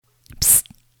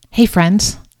Hey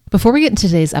friend, before we get into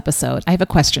today's episode, I have a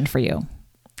question for you.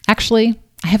 Actually,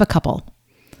 I have a couple.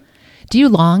 Do you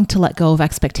long to let go of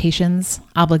expectations,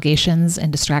 obligations,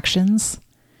 and distractions?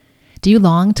 Do you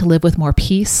long to live with more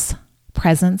peace,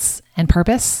 presence, and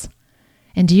purpose?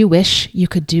 And do you wish you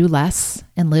could do less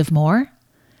and live more?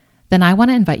 Then I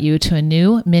want to invite you to a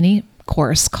new mini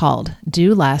course called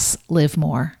Do Less, Live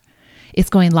More. It's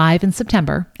going live in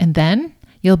September, and then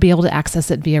you'll be able to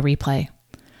access it via replay.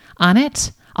 On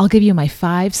it, I'll give you my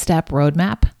 5-step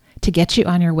roadmap to get you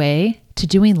on your way to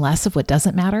doing less of what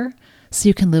doesn't matter so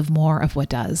you can live more of what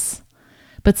does.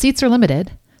 But seats are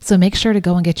limited, so make sure to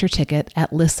go and get your ticket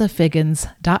at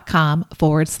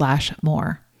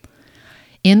lissafiggins.com/more.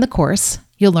 In the course,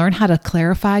 you'll learn how to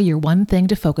clarify your one thing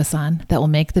to focus on that will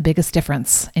make the biggest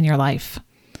difference in your life.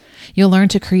 You'll learn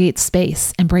to create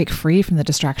space and break free from the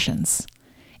distractions.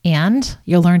 And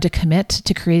you'll learn to commit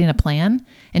to creating a plan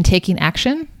and taking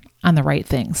action on the right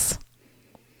things.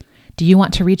 Do you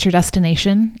want to reach your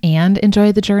destination and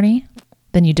enjoy the journey?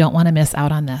 Then you don't want to miss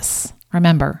out on this.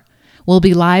 Remember, we'll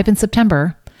be live in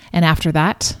September, and after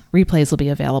that, replays will be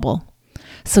available.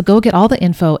 So go get all the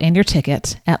info and your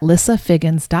ticket at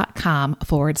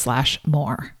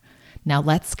lissafiggins.com/more. Now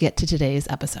let's get to today's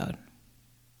episode.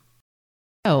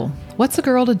 So, what's a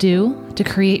girl to do to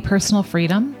create personal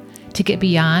freedom, to get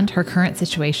beyond her current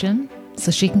situation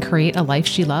so she can create a life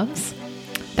she loves?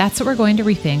 That's what we're going to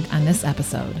rethink on this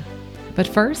episode. But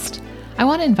first, I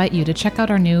want to invite you to check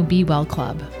out our new Be Well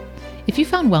Club. If you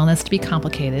found wellness to be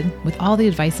complicated with all the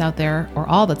advice out there or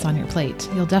all that's on your plate,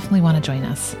 you'll definitely want to join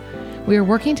us. We are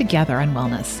working together on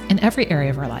wellness in every area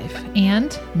of our life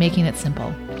and making it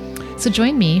simple. So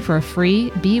join me for a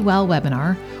free Be Well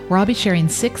webinar where I'll be sharing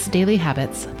 6 daily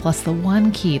habits plus the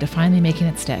one key to finally making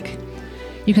it stick.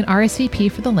 You can RSVP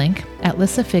for the link at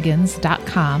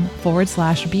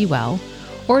lissafiggins.com/bewell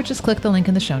or just click the link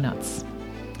in the show notes.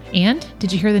 And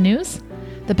did you hear the news?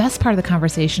 The best part of the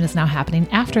conversation is now happening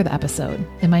after the episode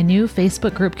in my new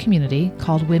Facebook group community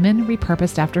called Women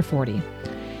Repurposed After 40.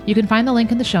 You can find the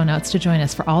link in the show notes to join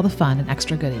us for all the fun and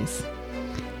extra goodies.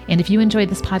 And if you enjoyed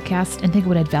this podcast and think it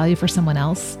would add value for someone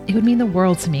else, it would mean the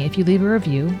world to me if you leave a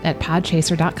review at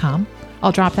podchaser.com.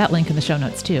 I'll drop that link in the show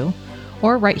notes too,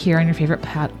 or right here on your favorite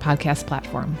podcast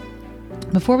platform.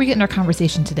 Before we get into our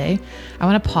conversation today, I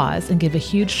want to pause and give a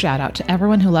huge shout out to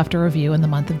everyone who left a review in the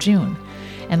month of June.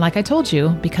 And like I told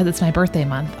you, because it's my birthday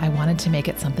month, I wanted to make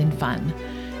it something fun.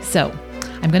 So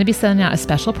I'm going to be sending out a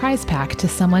special prize pack to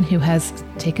someone who has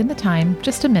taken the time,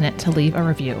 just a minute, to leave a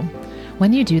review.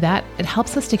 When you do that, it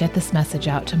helps us to get this message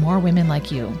out to more women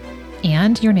like you.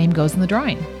 And your name goes in the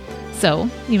drawing. So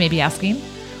you may be asking,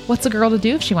 what's a girl to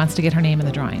do if she wants to get her name in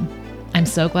the drawing? I'm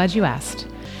so glad you asked.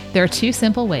 There are 2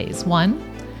 simple ways. 1,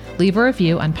 leave a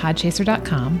review on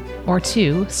podchaser.com, or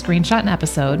 2, screenshot an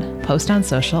episode, post on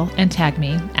social, and tag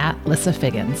me at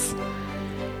lissafiggins.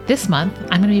 This month,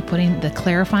 I'm going to be putting the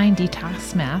Clarifying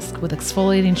Detox Mask with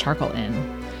exfoliating charcoal in.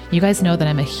 You guys know that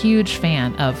I'm a huge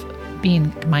fan of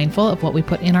being mindful of what we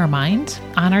put in our mind,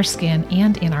 on our skin,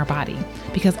 and in our body,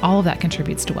 because all of that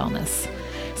contributes to wellness.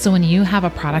 So when you have a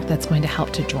product that's going to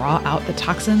help to draw out the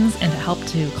toxins and to help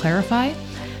to clarify,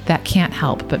 that can't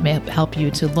help but may help you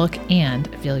to look and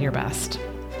feel your best.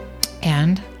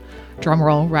 And drum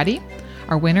roll, ready?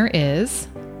 Our winner is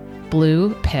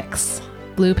Blue Pix.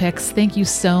 Blue Pix, thank you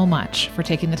so much for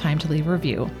taking the time to leave a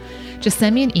review. Just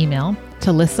send me an email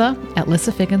to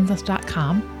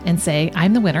lissa@lissafiggins.com and say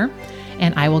I'm the winner,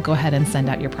 and I will go ahead and send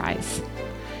out your prize.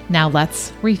 Now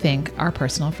let's rethink our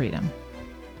personal freedom.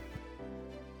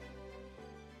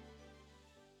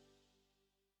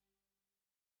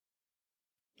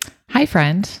 Hi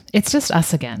friend, it's just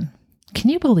us again.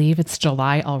 Can you believe it's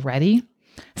July already?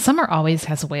 Summer always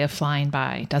has a way of flying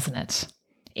by, doesn't it?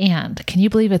 And can you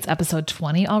believe it's episode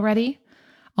 20 already?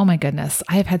 Oh my goodness,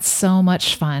 I have had so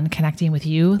much fun connecting with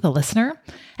you, the listener,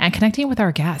 and connecting with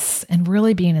our guests and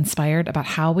really being inspired about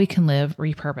how we can live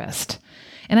repurposed.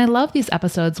 And I love these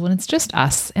episodes when it's just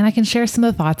us and I can share some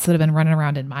of the thoughts that have been running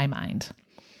around in my mind.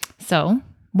 So,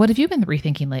 what have you been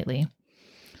rethinking lately?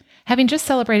 Having just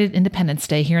celebrated Independence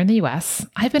Day here in the US,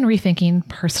 I've been rethinking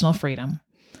personal freedom.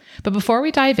 But before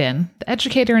we dive in, the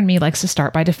educator in me likes to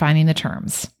start by defining the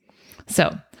terms.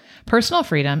 So, personal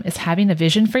freedom is having a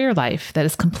vision for your life that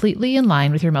is completely in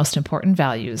line with your most important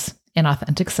values and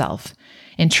authentic self,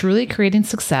 and truly creating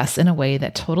success in a way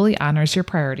that totally honors your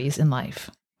priorities in life.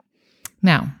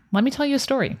 Now, let me tell you a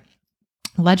story.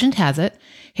 Legend has it,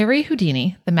 Harry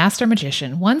Houdini, the master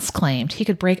magician, once claimed he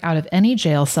could break out of any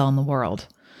jail cell in the world.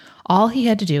 All he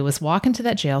had to do was walk into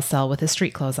that jail cell with his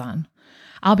street clothes on.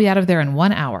 I'll be out of there in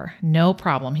 1 hour. No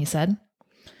problem, he said.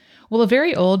 Well, a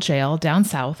very old jail down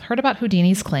south heard about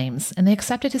Houdini's claims, and they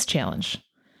accepted his challenge.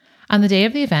 On the day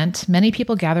of the event, many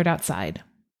people gathered outside.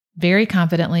 Very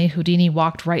confidently, Houdini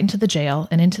walked right into the jail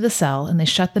and into the cell, and they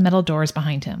shut the metal doors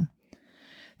behind him.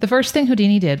 The first thing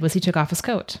Houdini did was he took off his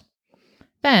coat.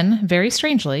 Then, very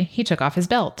strangely, he took off his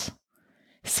belt.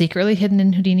 Secretly hidden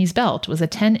in Houdini's belt was a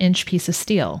 10-inch piece of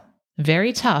steel,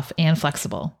 very tough and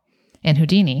flexible. And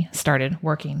Houdini started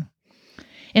working.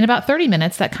 In about 30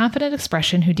 minutes, that confident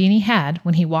expression Houdini had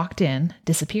when he walked in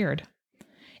disappeared.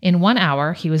 In 1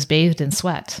 hour, he was bathed in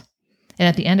sweat. And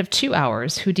at the end of 2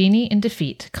 hours, Houdini in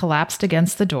defeat collapsed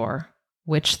against the door,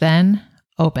 which then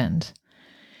opened.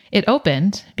 It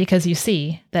opened because, you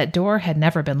see, that door had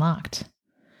never been locked.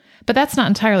 But that's not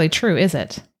entirely true, is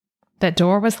it? That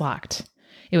door was locked.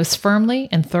 It was firmly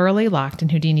and thoroughly locked in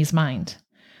Houdini's mind,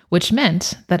 which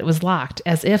meant that it was locked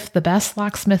as if the best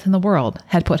locksmith in the world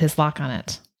had put his lock on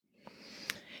it.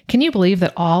 Can you believe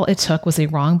that all it took was a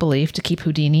wrong belief to keep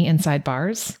Houdini inside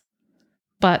bars?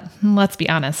 But let's be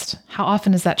honest, how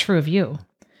often is that true of you?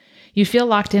 You feel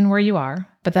locked in where you are,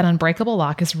 but that unbreakable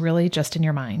lock is really just in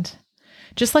your mind.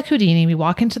 Just like Houdini, we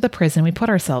walk into the prison we put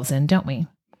ourselves in, don't we?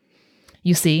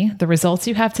 You see, the results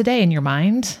you have today in your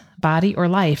mind, body, or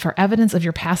life are evidence of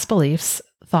your past beliefs,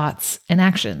 thoughts, and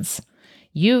actions.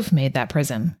 You've made that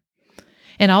prison.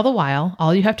 And all the while,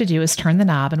 all you have to do is turn the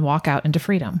knob and walk out into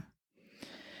freedom.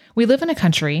 We live in a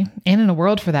country, and in a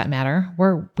world for that matter,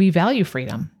 where we value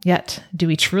freedom. Yet, do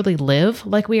we truly live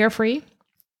like we are free?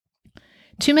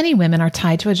 Too many women are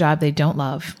tied to a job they don't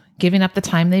love, giving up the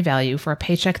time they value for a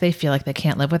paycheck they feel like they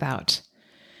can't live without.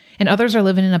 And others are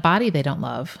living in a body they don't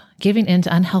love, giving in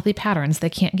to unhealthy patterns they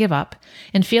can't give up,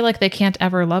 and feel like they can't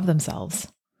ever love themselves.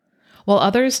 While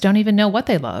others don't even know what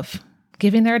they love,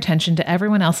 giving their attention to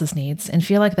everyone else's needs and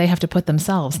feel like they have to put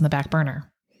themselves in the back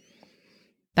burner.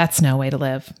 That's no way to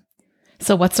live.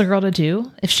 So what's a girl to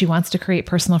do if she wants to create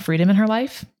personal freedom in her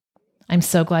life? I'm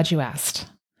so glad you asked.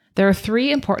 There are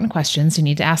 3 important questions you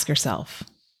need to ask yourself.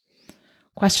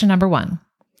 Question number 1,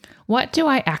 what do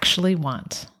I actually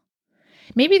want?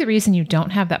 Maybe the reason you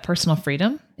don't have that personal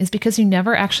freedom is because you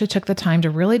never actually took the time to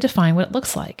really define what it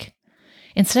looks like.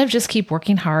 Instead of just keep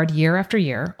working hard year after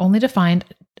year, only to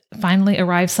finally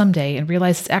arrive someday and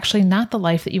realize it's actually not the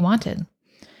life that you wanted.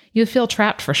 You'll feel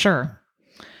trapped for sure.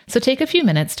 So take a few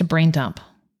minutes to brain dump.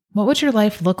 What would your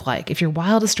life look like if your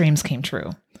wildest dreams came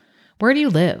true? Where do you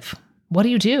live? What do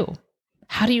you do?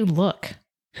 How do you look?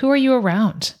 Who are you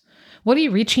around? What are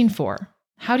you reaching for?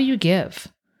 How do you give?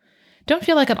 Don't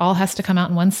feel like it all has to come out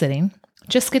in one sitting.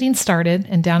 Just getting started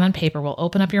and down on paper will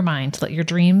open up your mind to let your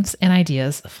dreams and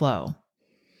ideas flow.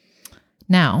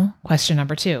 Now, question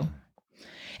number 2.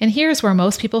 And here's where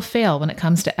most people fail when it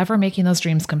comes to ever making those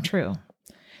dreams come true.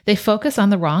 They focus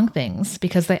on the wrong things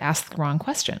because they ask the wrong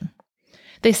question.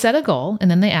 They set a goal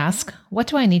and then they ask, what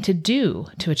do I need to do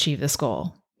to achieve this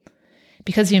goal?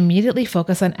 Because you immediately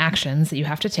focus on actions that you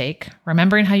have to take,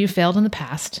 remembering how you failed in the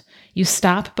past, you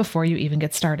stop before you even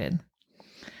get started.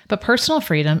 But personal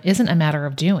freedom isn't a matter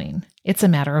of doing, it's a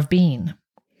matter of being.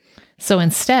 So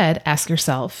instead, ask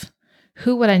yourself,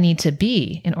 who would I need to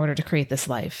be in order to create this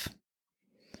life?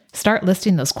 Start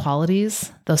listing those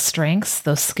qualities, those strengths,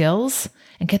 those skills,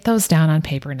 and get those down on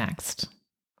paper next.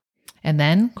 And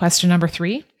then, question number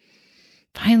 3,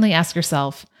 finally ask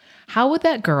yourself, how would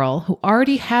that girl who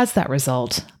already has that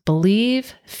result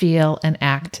believe, feel, and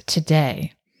act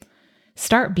today?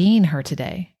 Start being her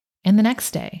today, and the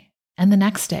next day, and the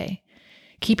next day,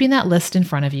 keeping that list in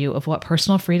front of you of what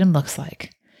personal freedom looks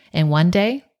like. And one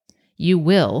day, you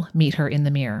will meet her in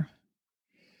the mirror.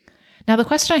 Now, the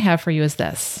question I have for you is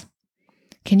this.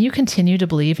 Can you continue to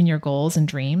believe in your goals and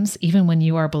dreams even when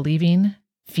you are believing,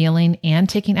 feeling, and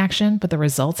taking action, but the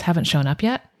results haven't shown up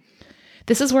yet?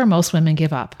 This is where most women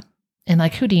give up, and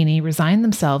like Houdini, resign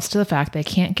themselves to the fact they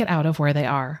can't get out of where they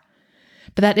are.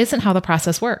 But that isn't how the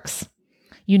process works.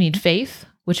 You need faith,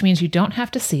 which means you don't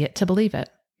have to see it to believe it.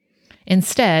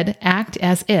 Instead, act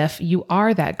as if you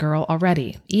are that girl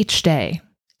already, each day,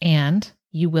 and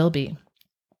you will be.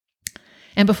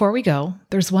 And before we go,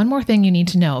 there's one more thing you need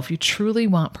to know if you truly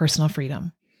want personal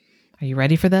freedom. Are you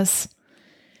ready for this?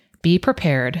 Be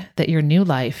prepared that your new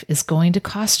life is going to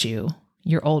cost you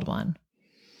your old one.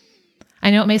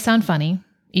 I know it may sound funny,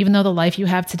 even though the life you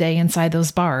have today inside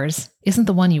those bars isn't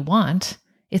the one you want,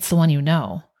 it's the one you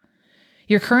know.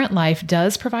 Your current life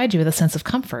does provide you with a sense of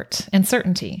comfort and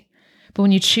certainty, but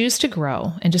when you choose to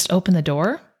grow and just open the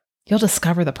door, you'll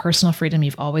discover the personal freedom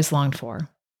you've always longed for.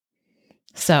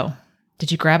 So,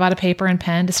 did you grab out a paper and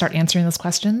pen to start answering those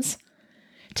questions?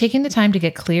 Taking the time to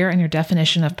get clear on your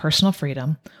definition of personal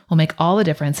freedom will make all the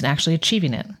difference in actually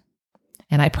achieving it.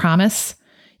 And I promise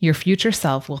Your future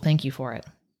self will thank you for it.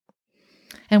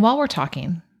 And while we're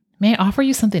talking, may I offer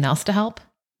you something else to help?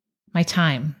 My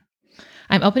time.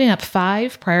 I'm opening up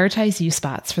 5 Prioritize You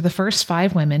spots for the first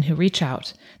 5 women who reach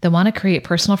out that want to create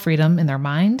personal freedom in their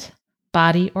mind,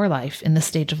 body, or life in this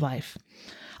stage of life.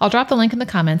 I'll drop the link in the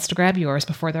comments to grab yours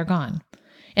before they're gone.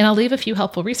 And I'll leave a few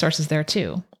helpful resources there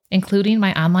too, including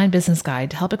my online business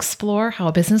guide to help explore how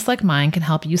a business like mine can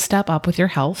help you step up with your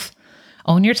health,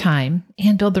 own your time,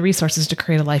 and build the resources to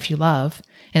create a life you love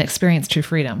and experience true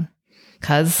freedom.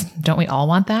 'Cause don't we all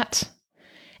want that?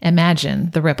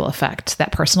 Imagine the ripple effect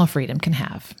that personal freedom can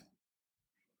have.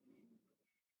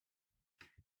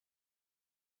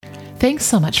 Thanks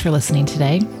so much for listening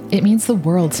today. It means the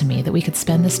world to me that we could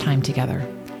spend this time together.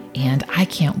 And I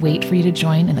can't wait for you to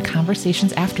join in the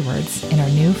conversations afterwards in our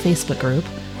new Facebook group,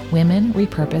 Women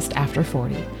Repurposed After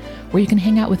 40, where you can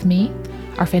hang out with me,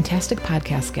 our fantastic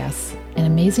podcast guests, and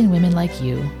amazing women like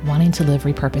you wanting to live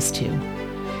repurposed too.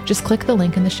 Just click the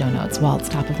link in the show notes while it's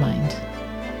top of mind.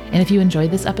 And if you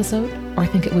enjoyed this episode or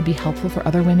think it would be helpful for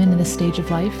other women in this stage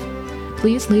of life,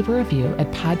 please leave a review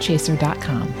at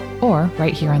podchaser.com or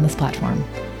right here on this platform.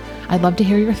 I'd love to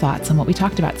hear your thoughts on what we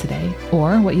talked about today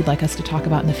or what you'd like us to talk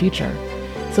about in the future.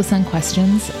 So send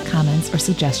questions, comments, or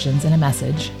suggestions in a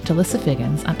message to Lissa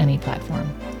Figgins on any platform.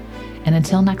 And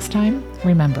until next time,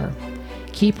 remember,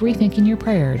 keep rethinking your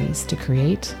priorities to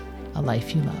create a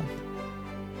life you love.